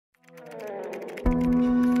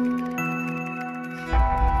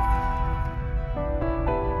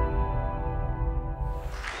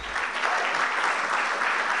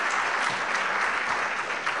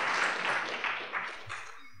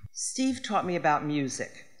taught me about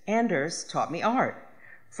music. Anders taught me art.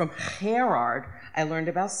 From Gerard, I learned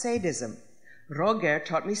about sadism. Roger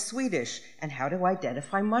taught me Swedish and how to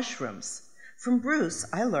identify mushrooms. From Bruce,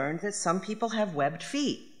 I learned that some people have webbed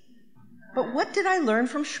feet. But what did I learn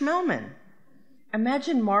from Shmelman?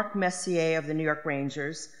 Imagine Mark Messier of the New York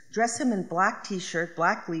Rangers, dress him in black t-shirt,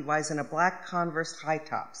 black Levi's, and a black Converse high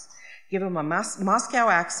tops. Give him a Moscow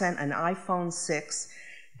accent, an iPhone 6,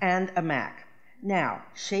 and a Mac. Now,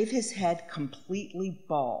 shave his head completely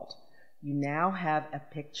bald. You now have a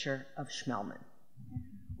picture of Shmelman.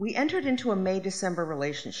 We entered into a May-December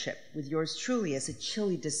relationship with yours truly as a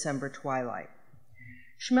chilly December twilight.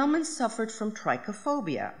 Shmelman suffered from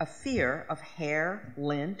trichophobia, a fear of hair,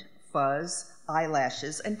 lint, fuzz,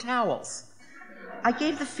 eyelashes, and towels. I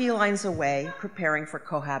gave the felines away, preparing for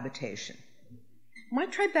cohabitation. My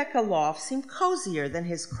Tribeca loft seemed cozier than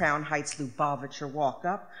his Crown Heights Lubavitcher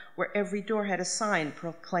walk-up, where every door had a sign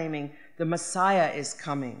proclaiming, "The Messiah is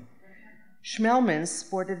coming." Shmelman's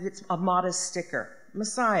sported a modest sticker,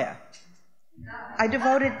 "Messiah." I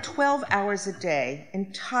devoted 12 hours a day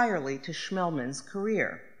entirely to Shmelman's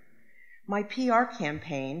career. My PR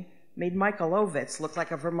campaign made Michael Ovitz look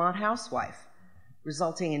like a Vermont housewife,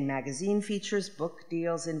 resulting in magazine features, book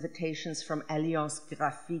deals, invitations from Alliance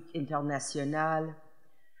Graphique Internationale.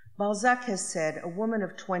 Balzac has said, "A woman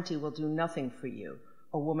of 20 will do nothing for you.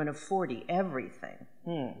 A woman of 40, everything."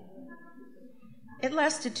 It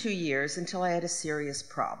lasted 2 years until I had a serious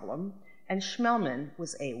problem, and Shmelman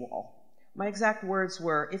was AWOL. My exact words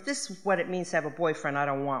were, "If this is what it means to have a boyfriend, I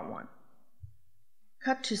don't want one."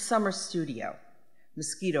 Cut to summer studio,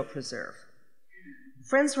 mosquito preserve.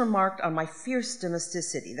 Friends remarked on my fierce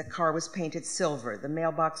domesticity. The car was painted silver, the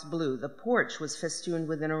mailbox blue, the porch was festooned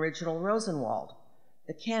with an original Rosenwald.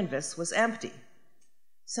 The canvas was empty.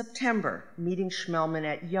 September, meeting Shmelman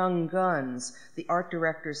at Young Guns, the art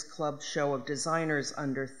directors club show of designers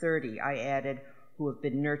under 30, I added, who have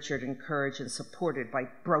been nurtured, encouraged, and supported by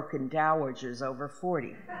broken dowagers over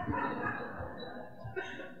 40.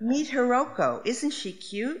 Meet Hiroko, isn't she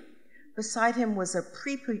cute? Beside him was a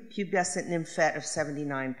prepubescent nymphette of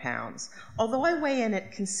 79 pounds. Although I weigh in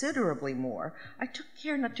at considerably more, I took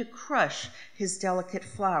care not to crush his delicate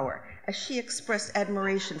flower, as she expressed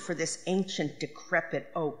admiration for this ancient,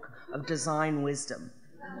 decrepit oak of design wisdom.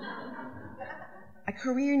 I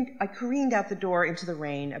careened out the door into the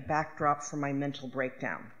rain, a backdrop for my mental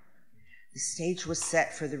breakdown. The stage was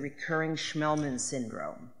set for the recurring Shmelman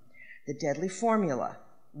syndrome, the deadly formula.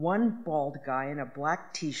 One bald guy in a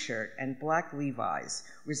black t-shirt and black Levi's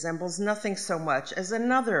resembles nothing so much as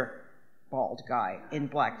another bald guy in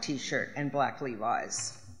black t-shirt and black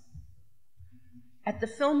Levi's. At the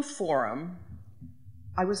Film Forum,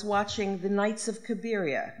 I was watching The Knights of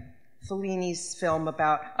Cabiria, Fellini's film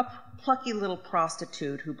about a plucky little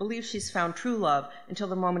prostitute who believes she's found true love until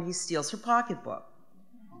the moment he steals her pocketbook.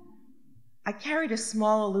 I carried a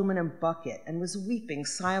small aluminum bucket and was weeping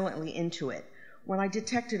silently into it when I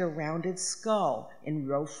detected a rounded skull in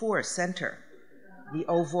row 4 center. The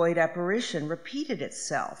ovoid apparition repeated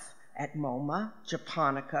itself at MoMA,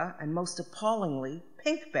 Japonica, and most appallingly,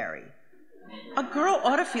 Pinkberry. A girl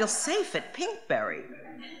ought to feel safe at Pinkberry.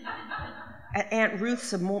 At Aunt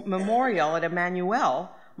Ruth's memorial at Emmanuel,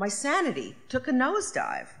 my sanity took a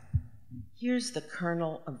nosedive. Here's the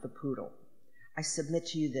kernel of the poodle. I submit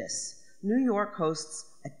to you this. New York hosts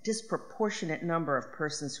a disproportionate number of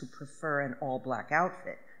persons who prefer an all-black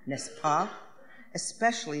outfit, n'est-ce pas?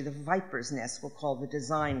 Especially the viper's nest we'll call the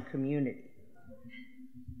design community.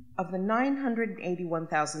 Of the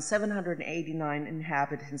 981,789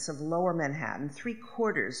 inhabitants of Lower Manhattan,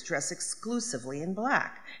 3/4 dress exclusively in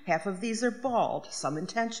black. Half of these are bald, some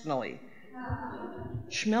intentionally.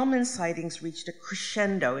 Shmelman sightings reached a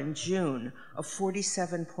crescendo in June of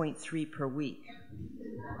 47.3 per week.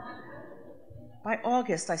 By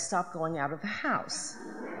August, I stopped going out of the house.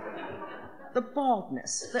 The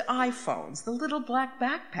baldness, the iPhones, the little black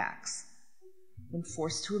backpacks. When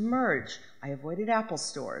forced to emerge, I avoided Apple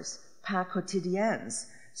stores, pas quotidiennes,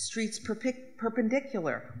 streets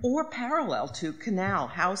perpendicular or parallel to Canal,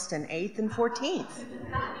 Houston, 8th and 14th.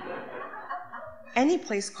 Any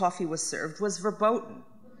place coffee was served was verboten.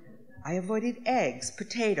 I avoided eggs,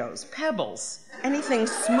 potatoes, pebbles, anything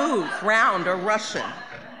smooth, round, or Russian.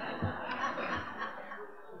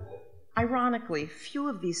 Ironically, few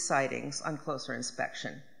of these sightings, on closer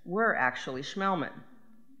inspection, were actually Shmelman.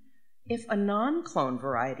 If a non-clone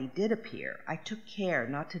variety did appear, I took care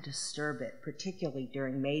not to disturb it, particularly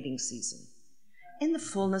during mating season. In the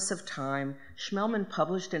fullness of time, Shmelman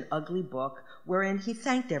published an ugly book wherein he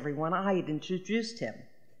thanked everyone I had introduced him,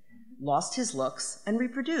 lost his looks, and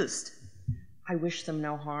reproduced. I wish them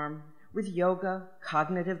no harm. with yoga,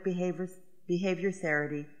 cognitive behavior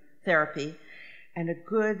therapy, and a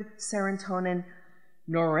good serotonin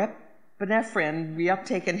norepinephrine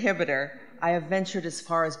reuptake inhibitor, I have ventured as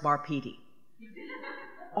far as bar PD.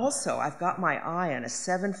 Also, I've got my eye on a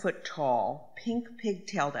 7-foot-tall, pink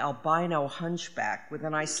pigtailed albino hunchback with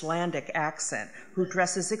an Icelandic accent who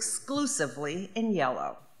dresses exclusively in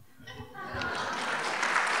yellow.